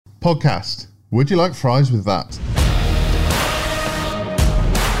Podcast. Would you like fries with that?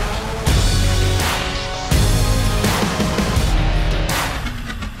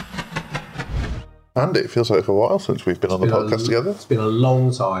 Andy, it feels like a while since we've been on the podcast together. It's been a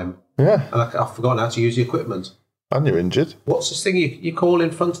long time. Yeah. And I've forgotten how to use the equipment. And you're injured. What's this thing you call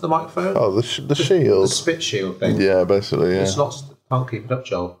in front of the microphone? Oh, the shield. The spit shield thing. Yeah, basically, yeah. It's not... Can't keep it up,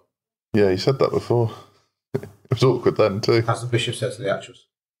 Joel. Yeah, you said that before. It was awkward then, too. As the bishop said to the actress.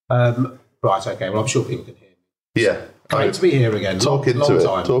 Right, okay. Well, I'm sure people can hear me. Yeah. Great to be here again. Talk into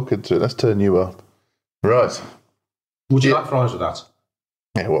it. Let's turn you up. Right. Would you like fries with that?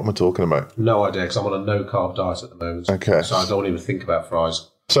 Yeah, what am I talking about? No idea, because I'm on a no-carb diet at the moment. Okay. So I don't even think about fries.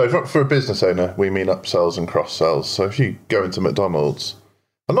 So for a business owner, we mean upsells and cross-sells. So if you go into McDonald's,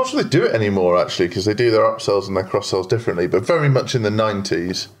 I'm not sure they do it anymore, actually, because they do their upsells and their cross-sells differently. But very much in the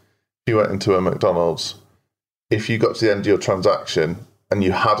 90s, if you went into a McDonald's, if you got to the end of your transaction and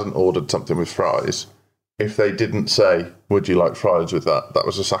you hadn't ordered something with fries, if they didn't say, would you like fries with that, that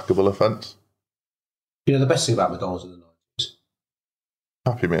was a sackable offence. You know, the best thing about McDonald's in the 90s?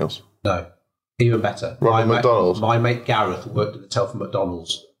 Happy Meals. No. Even better. McDonald's. My mate Gareth worked at the Telford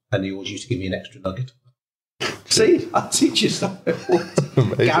McDonald's and he always used to give me an extra nugget. See, I teach you stuff.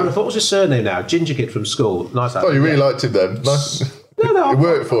 Gareth, what was his surname now? Ginger kid from school. Nice. Oh, you really liked him then. Nice. No, it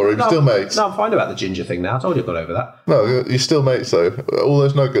worked for him. No, Still mates. No, I'm fine about the ginger thing now. I told you I got over that. No, you're still mates though. All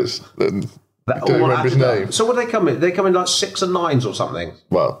those nuggets. Don't remember his name. So what do they come in? They come in like 6 and 9s or something.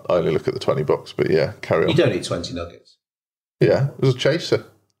 Well, I only look at the 20 box, but yeah, carry on. You don't eat 20 nuggets. Yeah, it was a chaser.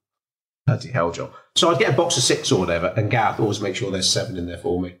 Bloody hell, John. So I'd get a box of 6 or whatever, and Gareth always make sure there's 7 in there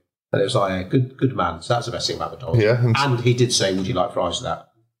for me. And it was like, good man. So that's the best thing about McDonald's. Yeah. And he did say, would you like fries with that?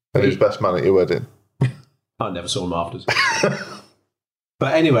 And he was best man at your wedding. I never saw him afterwards.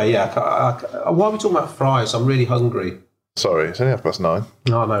 But anyway, yeah. Why are we talking about fries? I'm really hungry. Sorry, it's only 9:30.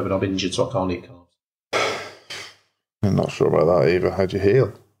 No, I know, but I'm injured, so I can't eat carbs. I'm not sure about that either. How'd you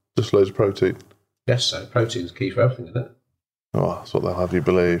heal? Just loads of protein. Yes, so protein's key for everything, isn't it? Oh, that's what they'll have you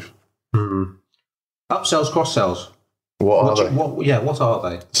believe. Upsells, cross-sells. What are they? What are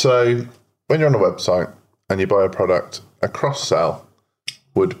they? So, when you're on a website and you buy a product, a cross-sell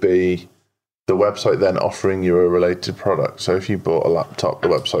would be the website then offering you a related product. So if you bought a laptop, the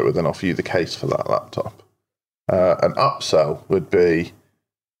website would then offer you the case for that laptop. An upsell would be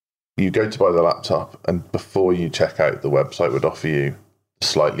you go to buy the laptop and before you check out, the website would offer you a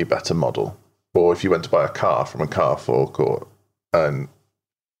slightly better model. Or if you went to buy a car from a car forecourt and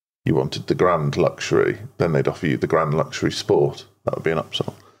you wanted the Grand Luxury, then they'd offer you the Grand Luxury Sport. That would be an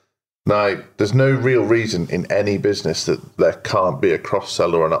upsell. Now, there's no real reason in any business that there can't be a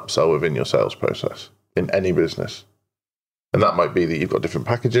cross-sell or an upsell within your sales process, in any business. And that might be that you've got different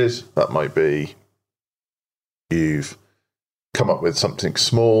packages. That might be you've come up with something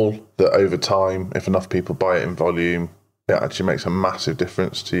small that over time, if enough people buy it in volume, it actually makes a massive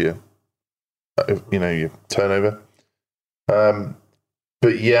difference to your turnover.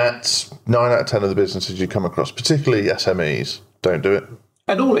 But yet, 9 out of 10 of the businesses you come across, particularly SMEs, don't do it.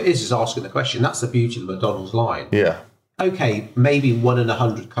 And all it is asking the question. That's the beauty of the McDonald's line. Yeah. Okay, maybe 1 in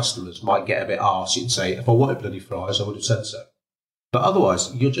 100 customers might get a bit arsy and say, if I wanted bloody fries, I would have said so. But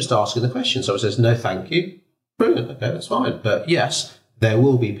otherwise, you're just asking the question. So it says, no, thank you. Brilliant. Okay, that's fine. But yes, there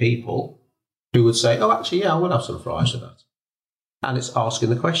will be people who would say, oh, actually, yeah, I will have some fries with that. And it's asking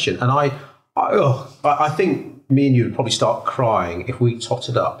the question. And I think me and you would probably start crying if we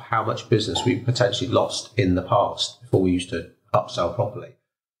totted up how much business we potentially lost in the past before we used to upsell properly.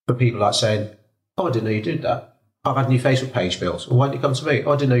 But people like saying, oh, I didn't know you did that. I've had a new Facebook page built. Well, why didn't you come to me?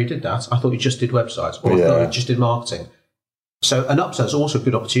 Oh, I didn't know you did that. I thought you just did websites. Or I thought you just did marketing. So an upsell is also a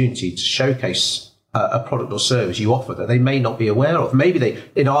good opportunity to showcase a product or service you offer that they may not be aware of. Maybe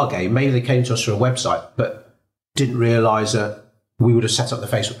in our game, maybe they came to us through a website, but didn't realise that we would have set up the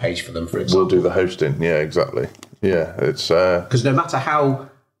Facebook page for them, for example. We'll do the hosting. Yeah, exactly. Yeah, it's... Because no matter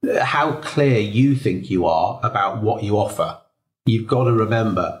how clear you think you are about what you offer, you've got to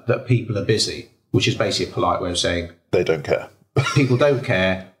remember that people are busy, which is basically a polite way of saying... They don't care. People don't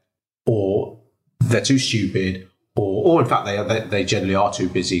care, or they're too stupid, or in fact, they generally are too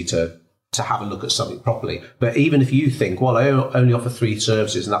busy to have a look at something properly. But even if you think, well, I only offer 3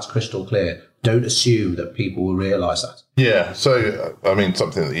 services and that's crystal clear, don't assume that people will realise that. Yeah, so, I mean,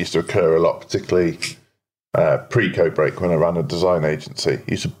 something that used to occur a lot, particularly pre-Code Break when I ran a design agency, it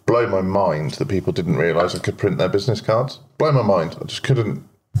used to blow my mind that people didn't realise I could print their business cards. Blow my mind. I just couldn't.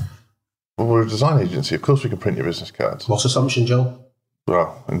 Well, we're a design agency. Of course we can print your business cards. What assumption, Joel?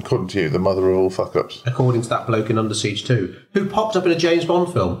 Well, according to you, the mother of all fuck-ups. According to that bloke in Under Siege 2, who popped up in a James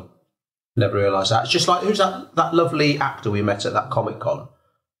Bond film. Never realised that. It's just like, who's that lovely actor we met at that Comic-Con?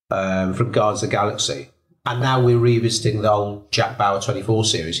 from Guardians of the Galaxy. And now we're revisiting the old Jack Bauer 24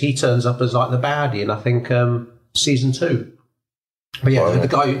 series. He turns up as like the baddie in, I think, season 2. But yeah,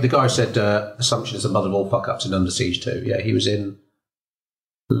 the guy said Assumption is the mother of all fuck-ups in Under Siege 2. Yeah, he was in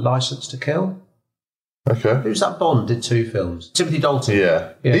License to Kill. Okay. Who's that Bond? Did 2 films. Timothy Dalton.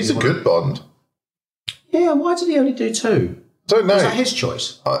 Yeah. He's a good Bond. Yeah, why did he only do 2? Don't know. Was that his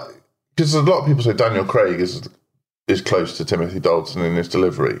choice? Because a lot of people say Daniel Craig is close to Timothy Dalton in his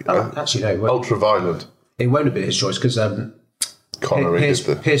delivery. Actually, no. Ultra-violent. It won't have been his choice because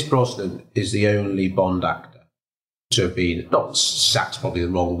Pierce Brosnan is the only Bond actor to have been, not sacked, probably the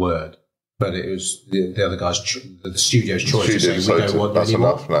wrong word, but it was the other guy's, the studio's choice to say we don't want that's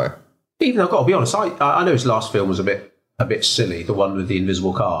anymore. Enough now. Even though I've got to be honest, I know his last film was a bit silly, the one with the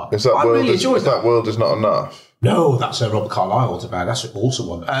invisible car. I really enjoyed that. That World Is Not Enough. No, that's a Robert Carlyle about. That's an awesome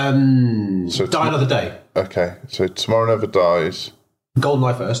one. Die Another Day. Okay, so Tomorrow Never Dies.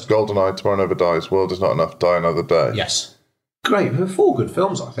 Goldeneye first. Goldeneye, Tomorrow Never Dies, World Is Not Enough, Die Another Day. Yes. Great. 4 good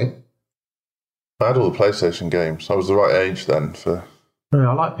films, I think. I had all the PlayStation games. I was the right age then for... No,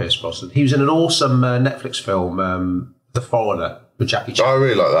 I like Pierce Brosnan. He was in an awesome Netflix film, The Foreigner, with Jackie Chan. I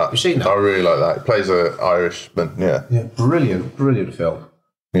really like that. You've seen that? I really like that. He plays an Irishman, yeah. Yeah, brilliant film.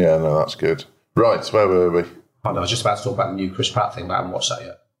 Yeah, no, that's good. Right, where were we? I was just about to talk about the new Chris Pratt thing, but I haven't watched that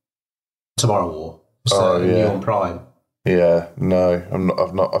yet. Tomorrow War. It's yeah. new on Prime. Yeah, no,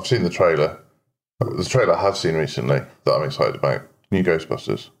 I've not. I've seen the trailer. The trailer I have seen recently that I'm excited about. New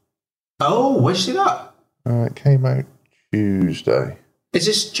Ghostbusters. Oh, where'd you see that? It came out Tuesday. Is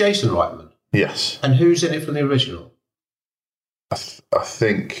this Jason Reitman? Yes. And who's in it from the original? I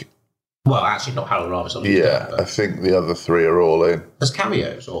think... Well, actually, not Harold Ramis. Yeah, I think the other 3 are all in. As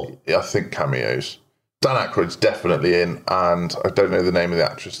cameos, or? Yeah, I think cameos. Dan Aykroyd's definitely in, and I don't know the name of the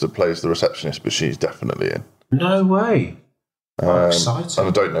actress that plays the receptionist, but she's definitely in. No way. Exciting. And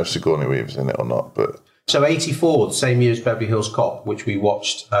I don't know if Sigourney Weaver's in it or not, but... So 84, the same year as Beverly Hills Cop, which we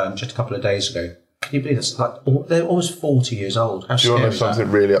watched just a couple of days ago. Can you believe that's like, they're almost 40 years old. How Do you want to know something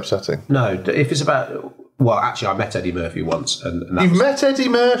really upsetting? No, if it's about... Well, actually, I met Eddie Murphy once. You've met Eddie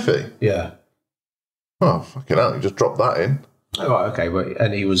Murphy? Yeah. Oh, fucking hell, you just dropped that in. Oh, right, okay. Well,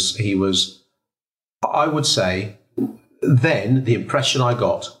 and he was, I would say, then the impression I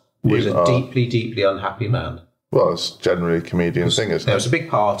got was deeply, deeply unhappy man. Well, it's generally a comedian thing, isn't it? There was a big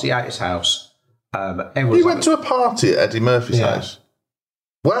party at his house. You went to a party at Eddie Murphy's house?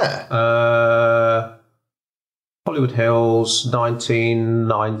 Where? Hollywood Hills,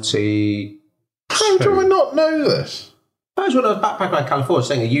 1990. How do I not know this? I was when I was backpacking around California,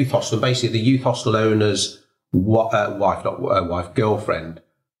 staying at a youth hostel. Basically, the youth hostel owner's girlfriend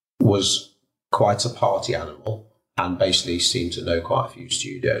was quite a party animal, and basically seemed to know quite a few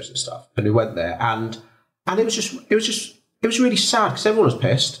studios and stuff. And we went there, and it was really sad because everyone was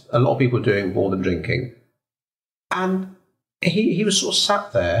pissed. A lot of people were doing more than drinking, and he was sort of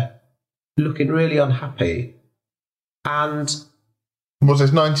sat there looking really unhappy. And was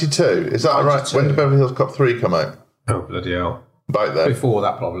this 92? Is that 92. Right? When did Beverly Hills Cop 3 come out? Oh, bloody hell. About then? Before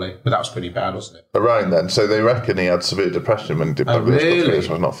that, probably. But that was pretty bad, wasn't it? Around then. So they reckon he had severe depression when he did Beverly Hills Cop 3,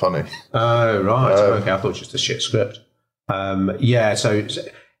 so it's not funny. Oh, right. Okay, I thought it was just a shit script. Yeah, so I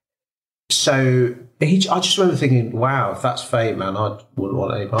just remember thinking, wow, if that's fate, man, I wouldn't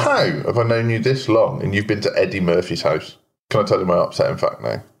want any part. How have I known you this long and you've been to Eddie Murphy's house? Can I tell you my upsetting fact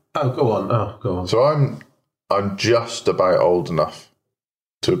now? Oh, go on. So I'm just about old enough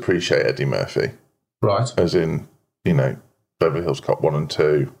to appreciate Eddie Murphy. Right. As in, Beverly Hills Cop 1 and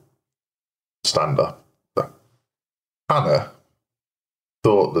 2, stand-up. Hannah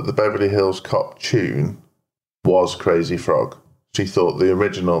thought that the Beverly Hills Cop tune was Crazy Frog. She thought the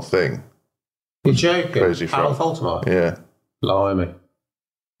original thing. You're joking? Crazy Frog. Harold Faltermeyer? Yeah. Blimey.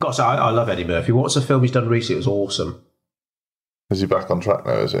 God, so I love Eddie Murphy. What's the film he's done recently? It was awesome. Is he back on track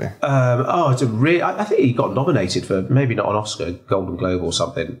now, is he? It's I think he got nominated for, maybe not an Oscar, Golden Globe or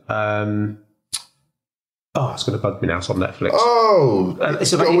something. It's going to bug me now. It's on Netflix. Oh,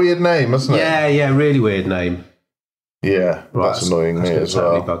 it's got a weird name, hasn't it? Yeah, really weird name. Yeah, right, that's annoying me as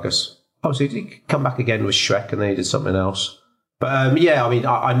well. Totally bug us. Oh, so did he come back again with Shrek and then he did something else? But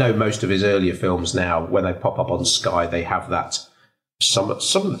I know most of his earlier films now, when they pop up on Sky, they have that. Some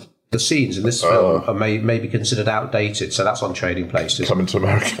of the scenes in this film are may be considered outdated, so that's on Trading Places. Coming to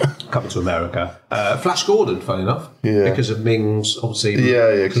America. Flash Gordon, funny enough. Yeah. Because of Ming's, obviously.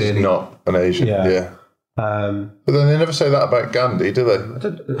 Yeah, because he's not an Asian. Yeah. But then they never say that about Gandhi, do they?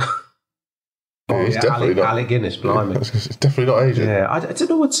 He's definitely not. Alec Guinness, blimey. He's definitely not Asian. Yeah, I don't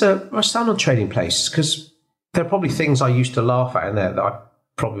know where I stand on Trading Places, because there are probably things I used to laugh at in there that I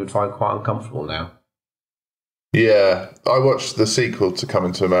probably would find quite uncomfortable now. Yeah, I watched the sequel to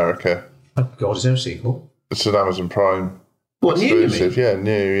Coming to America. Oh, God, is there a sequel? It's an Amazon Prime What, new, you exclusive. mean? Yeah,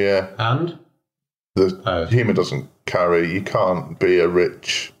 new, yeah. And? The humour doesn't carry. You can't be a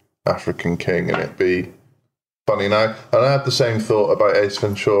rich African king and it be funny now. And I had the same thought about Ace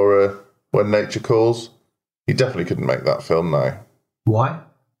Ventura, When Nature Calls. You definitely couldn't make that film now. Why?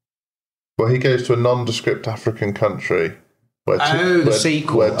 Well, he goes to a nondescript African country where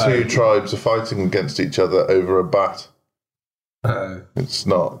sequel. Where two tribes are fighting against each other over a bat. Oh. It's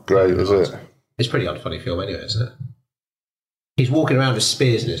not great, is it? It's a pretty unfunny film anyway, isn't it? He's walking around with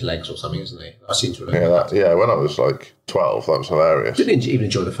spears in his legs or something, isn't he? I seem to remember. Yeah, when I was like 12, that was hilarious. Didn't even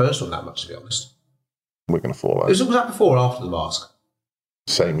enjoy the first one that much, to be honest. We're going to fall out. Was that before or after The Mask?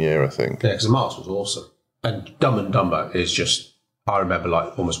 Same year, I think. Yeah, because The Mask was awesome. And Dumb and Dumber is just, I remember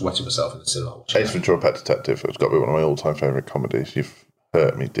like almost wetting myself in the cinema. Ace Ventura: Pet Detective has got to be one of my all-time favourite comedies. You've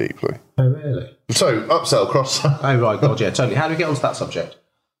hurt me deeply. Oh, really? So, upsell, cross-sell. Oh, right, God, yeah, totally. How do we get onto that subject?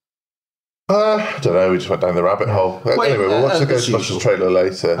 I don't know, we just went down the rabbit hole. Anyway, we'll watch the Ghostbusters trailer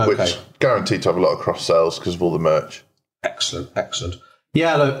later, which guaranteed to have a lot of cross-sells because of all the merch. Excellent, excellent.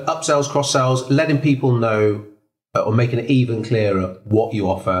 Yeah, look, upsells, cross-sells, letting people know or making it even clearer what you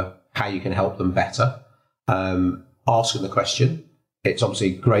offer, how you can help them better. Asking the question. It's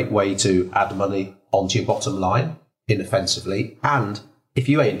obviously a great way to add money onto your bottom line inoffensively. And if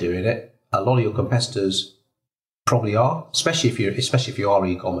you ain't doing it, a lot of your competitors probably are, especially if you are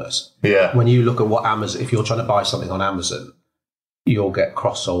e-commerce. Yeah. When you look at what Amazon, if you're trying to buy something on Amazon, you'll get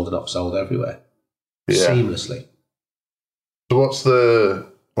cross-sold and upsold everywhere. Yeah. Seamlessly. So what's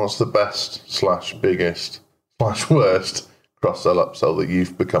the best / biggest / worst cross-sell upsell that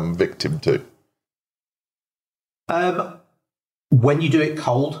you've become victim to? When you do it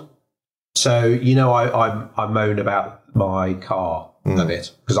cold. So, you know, I moan about my car a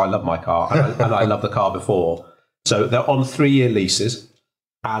bit because I love my car and I love the car before. So they're on 3-year leases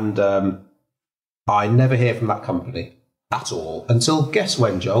and I never hear from that company at all until guess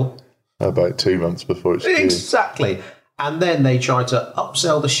when, Joel? About 2 months before it's due. Exactly. And then they try to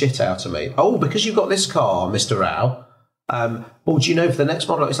upsell the shit out of me. Oh, because you've got this car, Mr. Rao. Well, do you know for the next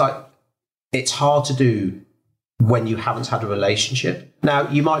model, it's like, it's hard to do when you haven't had a relationship. Now,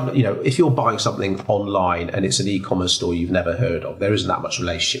 you might, you know, if you're buying something online and it's an e-commerce store you've never heard of, there isn't that much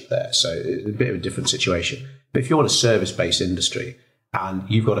relationship there. So it's a bit of a different situation. But if you're in a service-based industry and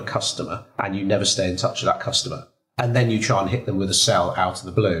you've got a customer and you never stay in touch with that customer, and then you try and hit them with a sell out of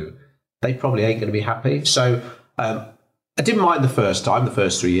the blue, they probably ain't going to be happy. So I didn't mind the first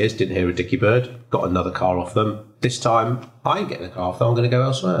 3 years, didn't hear a dicky bird, got another car off them. This time, I ain't getting a car off them, I'm going to go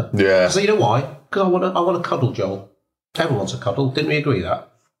elsewhere. Yeah. So you know why? Because I want to cuddle, Joel. Everyone wants a cuddle. Didn't we agree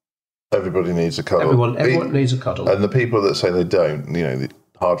that? Everybody needs a cuddle. Everyone needs a cuddle. And the people that say they don't, you know, the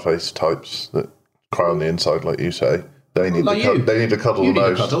hard-faced types that cry on the inside, like you say, they need like they need to cuddle you the need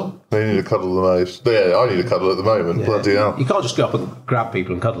most. A cuddle. They need to cuddle the most. Yeah, I need a cuddle at the moment. Yeah. Bloody hell. You can't just go up and grab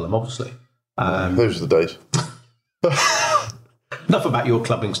people and cuddle them, obviously. Those are the days. Enough about your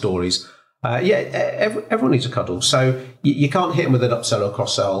clubbing stories. Everyone needs a cuddle. So you can't hit them with an upsell or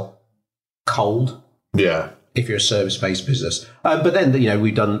cross-sell cold. Yeah. If you're a service-based business. But then, you know,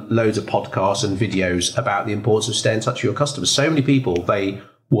 we've done loads of podcasts and videos about the importance of staying in touch with your customers. So many people, they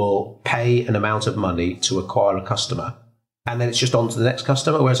will pay an amount of money to acquire a customer, and then it's just on to the next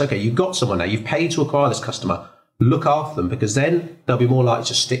customer. Whereas, okay, you've got someone now, you've paid to acquire this customer, look after them, because then they'll be more likely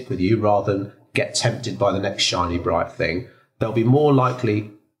to stick with you rather than get tempted by the next shiny, bright thing. They'll be more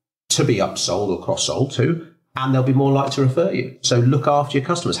likely to be upsold or cross-sold to, and they'll be more likely to refer you. So look after your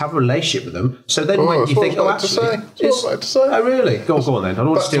customers, have a relationship with them. So then when you think, actually... That's what I had to say. Oh, really? Go on then. I don't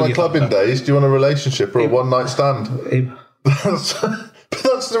want to Back to steal my your clubbing thunder. days, do you want a relationship or a one-night stand? But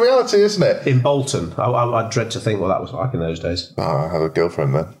that's the reality, isn't it? In Bolton. I dread to think what that was like in those days. Oh, I had a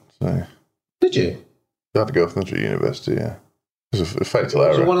girlfriend then. So. Did you? I had a girlfriend at university, yeah. It was a fatal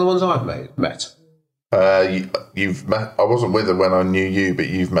Was it error. one of the ones I've met? You've met... I wasn't with her when I knew you, but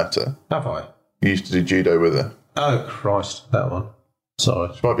you've met her. Have I? You used to do judo with her. Oh, Christ, that one.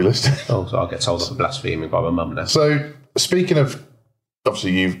 Sorry. She might be listening. Oh, so I'll get told off for blaspheming by my mum now. So, speaking of...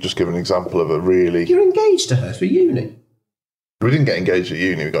 Obviously, you've just given an example of a really... You're engaged to her for uni? We didn't get engaged at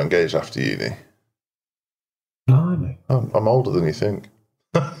uni, we got engaged after uni. Blimey. I'm older than you think.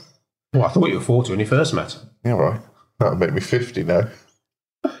 Well, I thought you were 40 when you first met. Yeah, right. That would make me 50 now.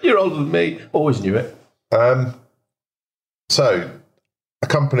 You're older than me. Always knew it. So, a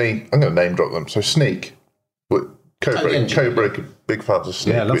company, I'm going to name drop them. So, Sneak, Cobra, big fans of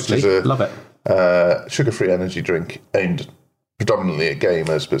Sneak, Yeah, love which Sneak. is Love it. a sugar-free energy drink aimed predominantly at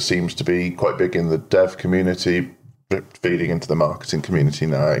gamers, but seems to be quite big in the dev community, feeding into the marketing community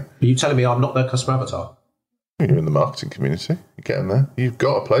now. Are you telling me I'm not their customer avatar? You're in the marketing community. You're getting there. You've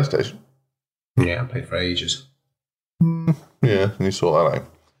got a PlayStation. Yeah, I played for ages. Yeah, and you sort that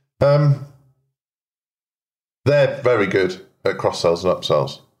out. They're very good at cross-sells and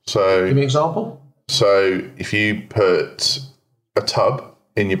upsells. So, Give me an example. So if you put a tub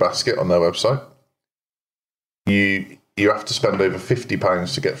in your basket on their website, you have to spend over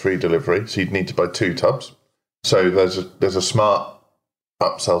 £50 to get free delivery. So you'd need to buy 2 tubs. So there's a smart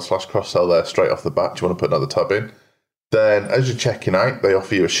upsell / cross-sell there straight off the bat. You want to put another tub in. Then as you're checking out, they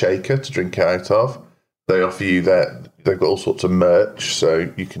offer you a shaker to drink it out of. They offer you they've got all sorts of merch.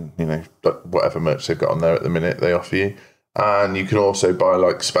 So you can, whatever merch they've got on there at the minute, they offer you. And you can also buy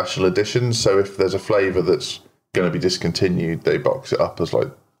like special editions. So if there's a flavour that's going to be discontinued, they box it up as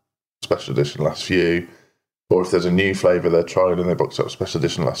like special edition last few. Or if there's a new flavour they're trying, and they box up special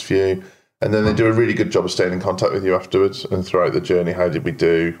edition last few. And then they do a really good job of staying in contact with you afterwards and throughout the journey. How did we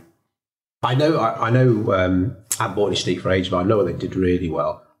do? I know. I hadn't bought any Sneak for ages, but I know what they did really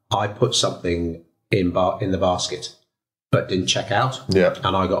well. I put something in the basket, but didn't check out. Yeah.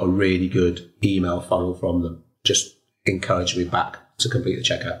 And I got a really good email funnel from them, just encouraging me back to complete the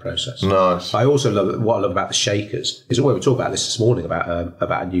checkout process. Nice. I also love what I love about the shakers is when we talked about this morning about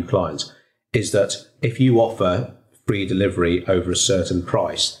a new client, is that if you offer free delivery over a certain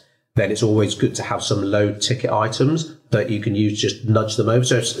price, then it's always good to have some low ticket items that you can use, just nudge them over.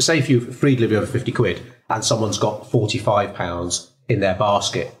 So say if you free delivery over 50 quid and someone's got £45 in their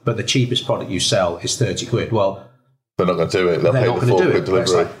basket, but the cheapest product you sell is 30 quid. Well, they're not going to do it. They'll pay the £4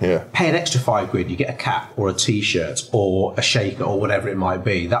 delivery. Yeah. Pay an extra £5, you get a cap or a t-shirt or a shaker or whatever it might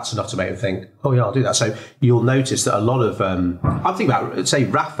be. That's enough to make them think, oh yeah, I'll do that. So you'll notice that a lot of, I'm thinking about, say,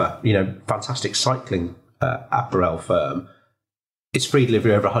 Rafa, fantastic cycling apparel firm. It's free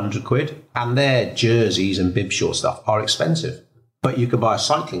delivery over 100 quid, and their jerseys and bib short stuff are expensive. But you can buy a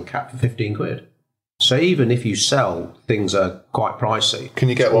cycling cap for 15 quid. So even if you sell things that are quite pricey. Can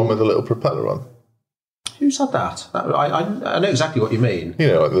you get one with a little propeller on? Who said that? I know exactly what you mean.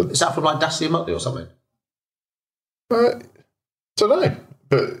 Is that from like Dastly and Muttley or something? Don't know,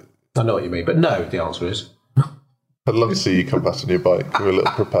 but I know what you mean, but no, the answer is. I'd love to see you come past on your bike with a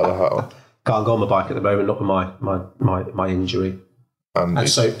little propeller hat on. Can't go on my bike at the moment, not with my injury. And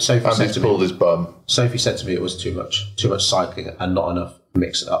Sophie pulled his bum. Sophie said to me it was too much cycling and not enough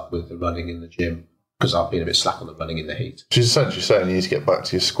mix it up with the running in the gym, because I've been a bit slack on the running in the heat. She's essentially saying you need to get back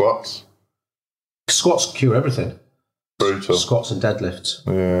to your squats. Squats cure everything. Brutal. Squats and deadlifts.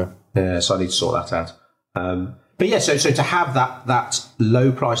 Yeah, so I need to sort that out. But yeah, so to have that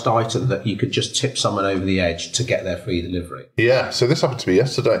low-priced item that you could just tip someone over the edge to get their free delivery. Yeah, so this happened to me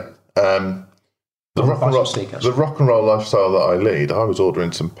yesterday. The rock and roll lifestyle that I lead, I was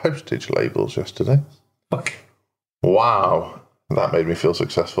ordering some postage labels yesterday. Fuck. Wow. That made me feel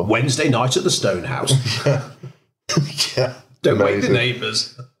successful. Wednesday night at the Stonehouse. Yeah. Don't wake the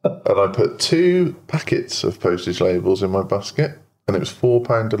neighbours. And I put 2 packets of postage labels in my basket, and it was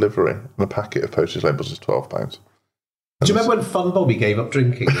 £4 delivery, and a packet of postage labels is £12. Do you remember when Fun Bobby gave up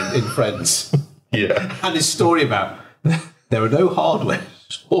drinking in Friends? Yeah. And his story about there are no hardware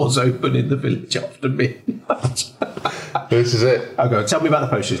stores open in the village after midnight. This is it. Okay, tell me about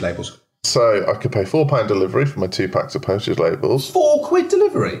the postage labels. So I could pay £4 delivery for my 2 packs of postage labels. £4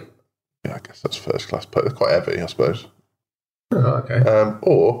 delivery? Yeah, I guess that's first class. They're quite heavy, I suppose. Oh, okay.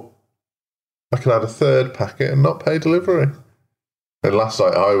 Or I can add a 3rd packet and not pay delivery. And last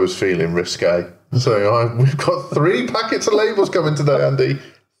night I was feeling risque. So we've got 3 packets of labels coming today, Andy.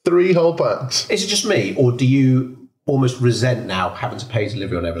 3 whole packs. Is it just me, or do you almost resent now having to pay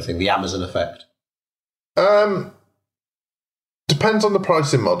delivery on everything, the Amazon effect? Depends on the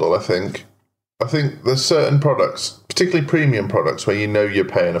pricing model, I think. I think there's certain products, particularly premium products, where you're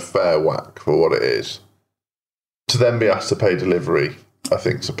paying a fair whack for what it is. To then be asked to pay delivery, I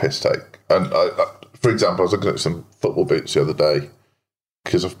think it's a piss take. And for example, I was looking at some football boots the other day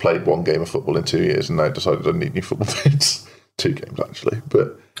because I've played 1 game of football in 2 years and now decided I need new football boots. 2 games, actually.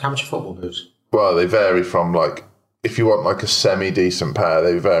 But how much are football boots? Well, they vary from, if you want a semi-decent pair,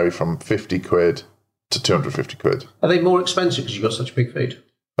 they vary from 50 quid to 250 quid. Are they more expensive because you've got such big feet?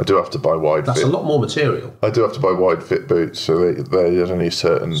 I do have to buy wide fit. That's a lot more material. I do have to buy wide fit boots, so there's only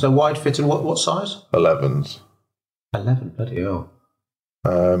certain... So wide fit in what size? 11s. 11, bloody hell.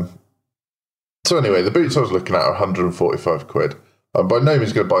 So anyway, the boots I was looking at are 145 quid. I'm by no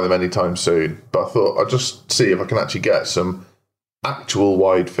means going to buy them anytime soon, but I thought I'd just see if I can actually get some actual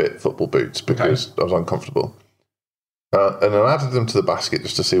wide fit football boots because I was uncomfortable. And I added them to the basket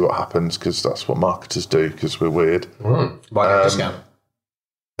just to see what happens, because that's what marketers do, because we're weird. Buy a discount.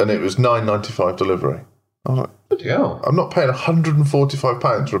 And it was £9.95 delivery. I was like, Bloody hell. I'm not paying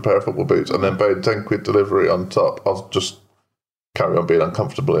 £145 for a pair of football boots and then paying 10 quid delivery on top. I'll just carry on being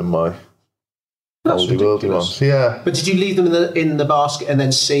uncomfortable in my That's oldie worldy ridiculous. ones. Yeah. But did you leave them in the basket and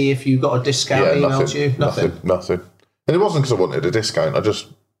then see if you got a discount email to you? Nothing. And it wasn't because I wanted a discount. I just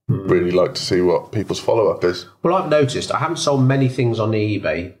really like to see what people's follow-up is. Well, I've noticed, I haven't sold many things on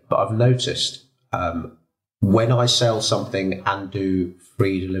eBay, but I've noticed when I sell something and do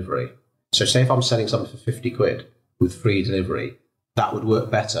free delivery. So say if I'm selling something for 50 quid with free delivery, that would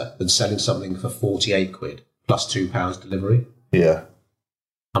work better than selling something for 48 quid plus £2 delivery. Yeah.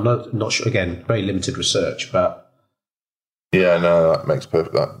 I'm not sure, again, very limited research, but... Yeah, no, that makes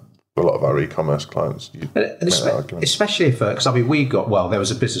perfect. That a lot of our e-commerce clients make that argument. Especially if, because I mean, there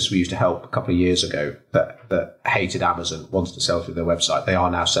was a business we used to help a couple of years ago that hated Amazon, wanted to sell through their website. They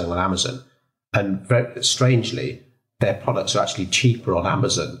are now selling on Amazon. And very strangely, their products are actually cheaper on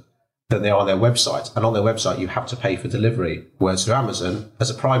Amazon than they are on their website. And on their website, you have to pay for delivery. Whereas through Amazon, as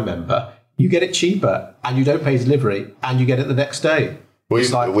a Prime member, you get it cheaper and you don't pay delivery and you get it the next day.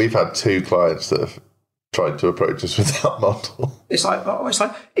 We've had 2 clients that have tried to approach us with that model. It's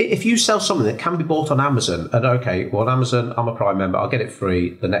like if you sell something that can be bought on Amazon, and okay, well, on Amazon, I'm a Prime member, I'll get it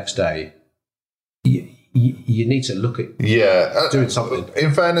free the next day. You need to look at doing something.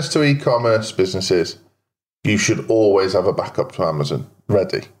 In fairness to e-commerce businesses, you should always have a backup to Amazon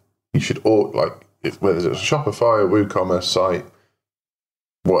ready. You should whether it's a Shopify, a WooCommerce site,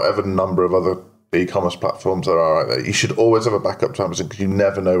 whatever number of other e-commerce platforms there are out there, you should always have a backup to Amazon because you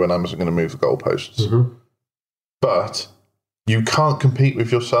never know when Amazon are going to move the goalposts. Mm-hmm. But you can't compete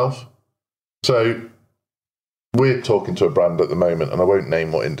with yourself. So we're talking to a brand at the moment, and I won't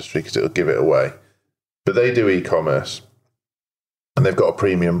name what industry because it'll give it away, but they do e-commerce and they've got a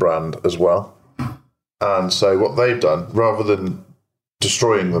premium brand as well. And so what they've done, rather than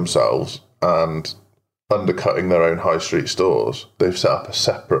destroying themselves and undercutting their own high street stores, they've set up a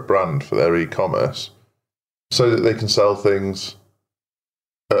separate brand for their e-commerce so that they can sell things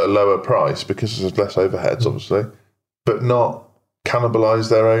at a lower price because there's less overheads, obviously, but not cannibalise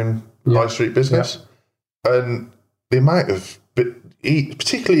their own high street business. Yeah. And the amount of,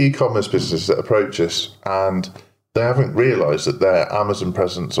 particularly e-commerce businesses that approach us and they haven't realised that their Amazon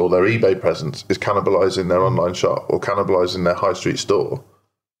presence or their eBay presence is cannibalising their online shop or cannibalising their high street store.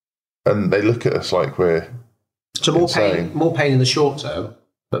 And they look at us like we're more pain in the short term,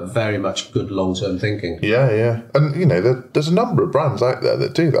 but very much good long-term thinking. Yeah. And, there's a number of brands out there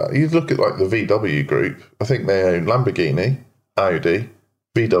that do that. You look at, like, the VW group. I think they own Lamborghini, Audi,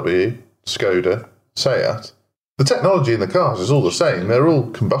 VW, Skoda, Seat. The technology in the cars is all the same. They're all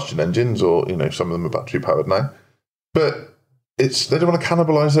combustion engines or, some of them are battery-powered now. But they don't want to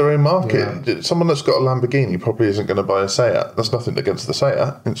cannibalise their own market. Yeah. Someone that's got a Lamborghini probably isn't going to buy a Seat. That's nothing against the Seat.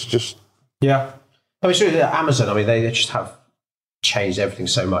 It's just... Yeah. I mean, sure, Amazon, they just have changed everything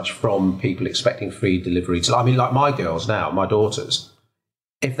so much from people expecting free delivery to... I mean, like my girls now, my daughters,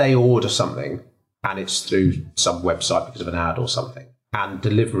 if they order something and it's through some website because of an ad or something, and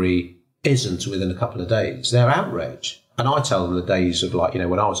delivery isn't within a couple of days, they're outraged. And I tell them the days of, like,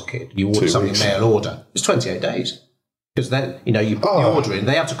 when I was a kid, you order something mail order, it's 28 days. Because then, you put the order in,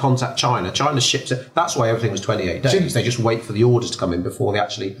 they have to contact China. China ships it. That's why everything was 28 days. They just wait for the orders to come in before they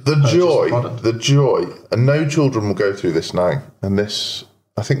actually purchase the product. The joy, and no children will go through this now, and I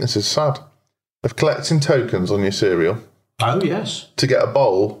think this is sad, of collecting tokens on your cereal. Oh, yes. To get a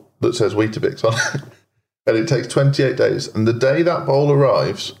bowl that says Weetabix on it. And it takes 28 days. And the day that bowl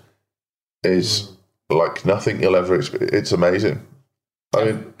arrives is like nothing you'll ever experience. It's amazing. I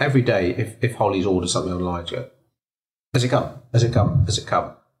mean, every day, if Holly's ordered something online, you go, has it come? Has it come? Has it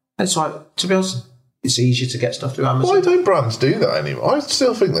come? And it's like, to be honest, it's easier to get stuff through Amazon. Why don't brands do that anymore? I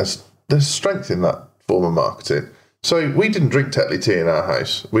still think there's strength in that form of marketing. So we didn't drink Tetley tea in our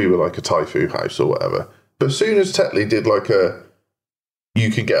house. We were like a Thai food house or whatever. But as soon as Tetley did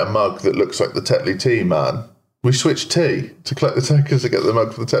you can get a mug that looks like the Tetley tea man, we switched tea to collect the tokens to get the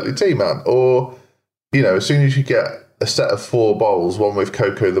mug for the Tetley tea man. Or, as soon as you get a set of 4 bowls, one with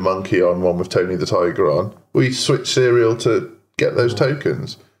Coco the monkey on, one with Tony the tiger on, we switch cereal to get those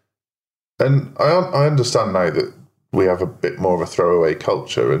tokens. And I understand now that we have a bit more of a throwaway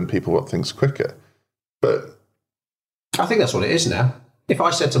culture and people want things quicker. But I think that's what it is now. If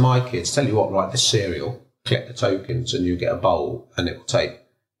I said to my kids, tell you what, write this cereal, collect the tokens and you get a bowl and it will take,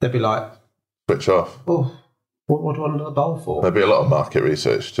 they'd be like... Switch off. Oh, what do I want another bowl for? There'd be a lot of market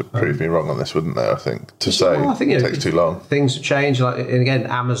research to prove me wrong on this, wouldn't there, I think? I think it takes too long. Things have changed. And again,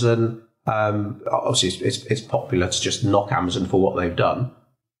 Amazon, obviously it's popular to just knock Amazon for what they've done.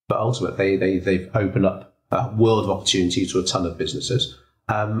 But ultimately, they've opened up a world of opportunity to a ton of businesses.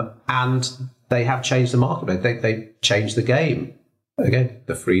 And they have changed the market. They changed the game. Again,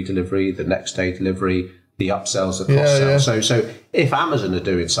 the free delivery, the next day delivery, the upsells, the cross-sells. Yeah. So if Amazon are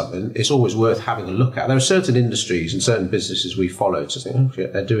doing something, it's always worth having a look at. There are certain industries and certain businesses we follow to think, oh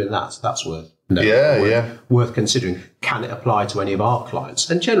shit, they're doing that. That's worth worth considering. Can it apply to any of our clients?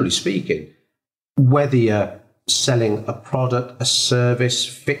 And generally speaking, whether you're selling a product, a service,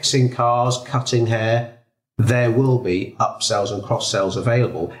 fixing cars, cutting hair, there will be upsells and cross-sells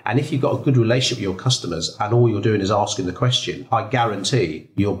available. And if you've got a good relationship with your customers and all you're doing is asking the question, I guarantee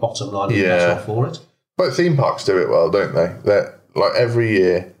your bottom line will be better off for it. But theme parks do it well, don't they? They're, like every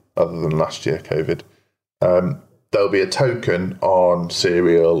year, other than last year, COVID, there'll be a token on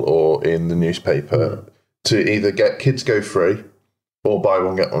cereal or in the newspaper to either get kids go free or buy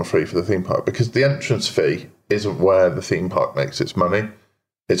one, get one free for the theme park. Because the entrance fee isn't where the theme park makes its money.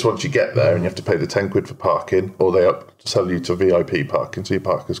 It's once you get there and you have to pay the 10 quid for parking, or they sell you to VIP parking, so you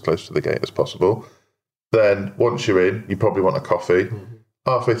park as close to the gate as possible. Then once you're in, you probably want a coffee.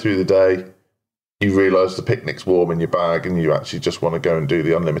 Halfway through the day, you realise the picnic's warm in your bag and you actually just want to go and do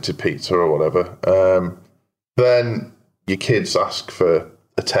the unlimited pizza or whatever. Then your kids ask for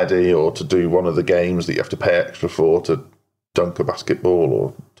a teddy or to do one of the games that you have to pay extra for, to dunk a basketball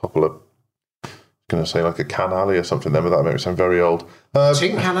or topple a, going to say like a Can Alley or something then, but that makes me sound very old.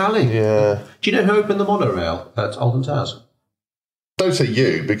 Tin Can Alley? Yeah. Do you know who opened the monorail at Oldham Towers? Don't say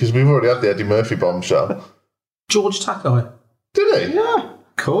you, because we've already had the Eddie Murphy bombshell. George Takei. Did he? Yeah,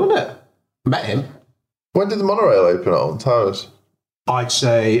 cool, isn't it? Met him. When did the monorail open at Oldham Towers? I'd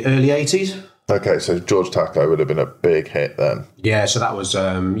say early 80s. Okay, so George Takei would have been a big hit then. Yeah, so that was,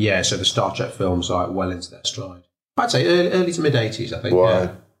 so the Star Trek films are like well into their stride. I'd say early to mid 80s, I think.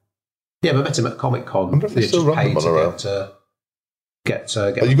 Why? Yeah, but I met him at Comic Con. I wonder if they still run the monorail.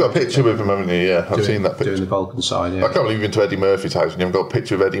 You've got a picture with him, haven't you? Yeah, I've seen that picture. Doing the Vulcan sign, yeah. I can't believe you've been to Eddie Murphy's house and you haven't got a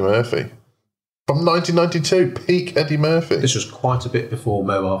picture of Eddie Murphy. From 1992, peak Eddie Murphy. This was quite a bit before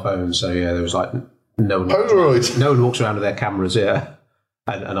mobile phones, so yeah, there was like no one Polaroid. No one walks around with their cameras, yeah.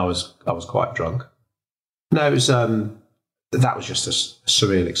 And I was quite drunk. No, it was that was just a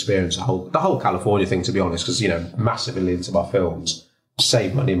surreal experience. The whole California thing, to be honest, because massively into my films,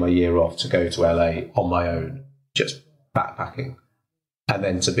 saved money in my year off to go to LA on my own, just backpacking, and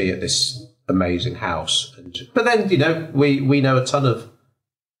then to be at this amazing house. But then we know a ton of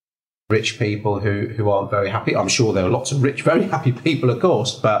rich people who aren't very happy. I'm sure there are lots of rich, very happy people, of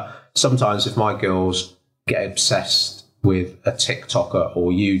course, but sometimes if my girls get obsessed with a TikToker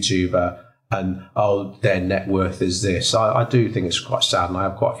or YouTuber and, their net worth is this, I do think it's quite sad, and I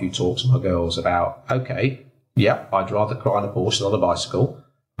have quite a few talks with my girls about, okay, yeah, I'd rather cry on a Porsche than on a bicycle,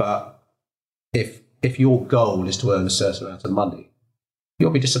 but if your goal is to earn a certain amount of money, you'll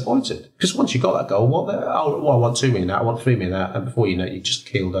be disappointed. Because once you've got that goal, I want 2 million out, I want 3 million out, and before you know it, you've just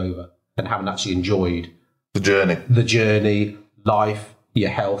keeled over and haven't actually enjoyed the journey, life, your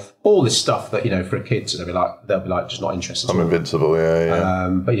health, all this stuff that, for a kid, they'll be like just not interested. I'm invincible, yeah.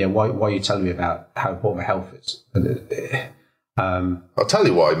 But yeah, why are you telling me about how important health is? I'll tell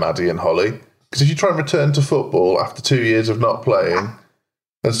you why, Maddie and Holly. Because if you try and return to football after 2 years of not playing,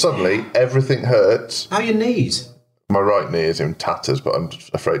 and suddenly everything hurts. How are your knees? My right knee is in tatters, but I'm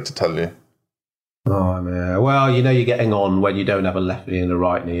afraid to tell you. Oh, man. Well, you're getting on when you don't have a left knee and a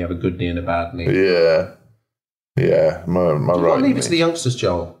right knee. You have a good knee and a bad knee. Yeah. My right knee. Leave it to the youngsters,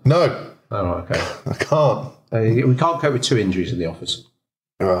 Joel. No. Oh, right, okay. I can't. We can't cope with 2 injuries in the office.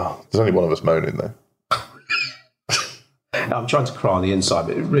 Well, there's only one of us moaning, though. I'm trying to cry on the inside,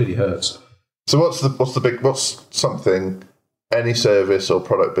 but it really hurts. So what's something any service or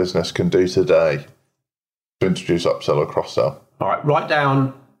product business can do today to introduce upsell or cross-sell? All right, write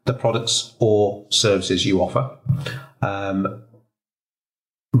down the products or services you offer.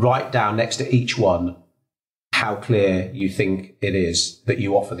 Write down next to each one how clear you think it is that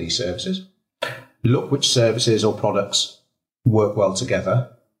you offer these services. Look which services or products work well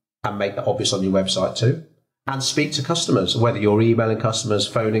together and make that obvious on your website too. And speak to customers, whether you're emailing customers,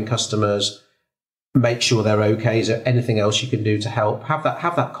 phoning customers. Make sure they're okay. Is there anything else you can do to help? Have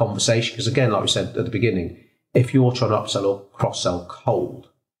that conversation. Because again, like we said at the beginning, if you're trying to upsell or cross-sell cold,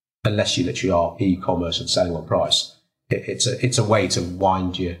 unless you literally are e-commerce and selling on price, it's a way to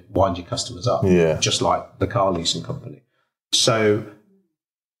wind your customers up. Yeah. Just like the car leasing company. So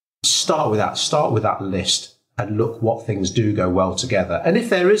start with that list and look what things do go well together. And if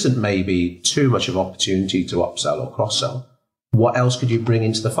there isn't maybe too much of opportunity to upsell or cross-sell, what else could you bring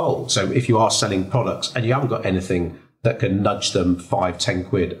into the fold? So if you are selling products and you haven't got anything that can nudge them 5-10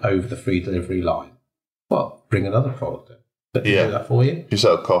 quid over the free delivery line, well, bring another product in that can do that for you. If you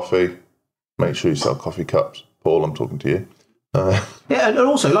sell coffee, make sure you sell coffee cups. Paul, I'm talking to you. Yeah, and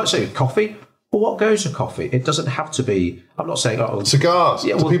also, like I say, coffee, Well, what goes with coffee? It doesn't have to be. I'm not saying Cigars.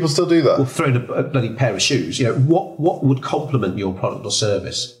 Yeah, Do people still do that? We'll throw in a bloody pair of shoes. You know, what would complement your product or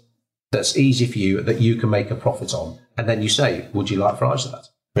service that's easy for you that you can make a profit on, and then you say, would you like fries with that?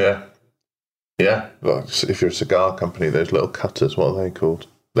 Yeah. Yeah. Well, if you're a cigar company, those little cutters, what are they called?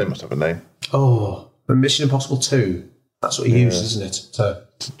 They must have a name. Oh, Mission Impossible 2. That's what he uses, isn't it? To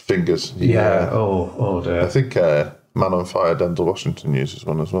Fingers. yeah. Oh dear. I think Man on Fire, Denzel Washington uses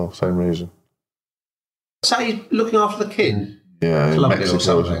one as well. Same reason. So he's looking after the kid. Yeah, in Colombia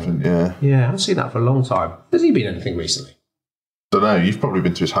Mexico or or something. something. Yeah. Yeah, I haven't seen that for a long time. Has he been anything recently? Don't know. You've probably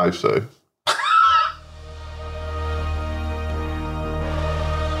been to his house though.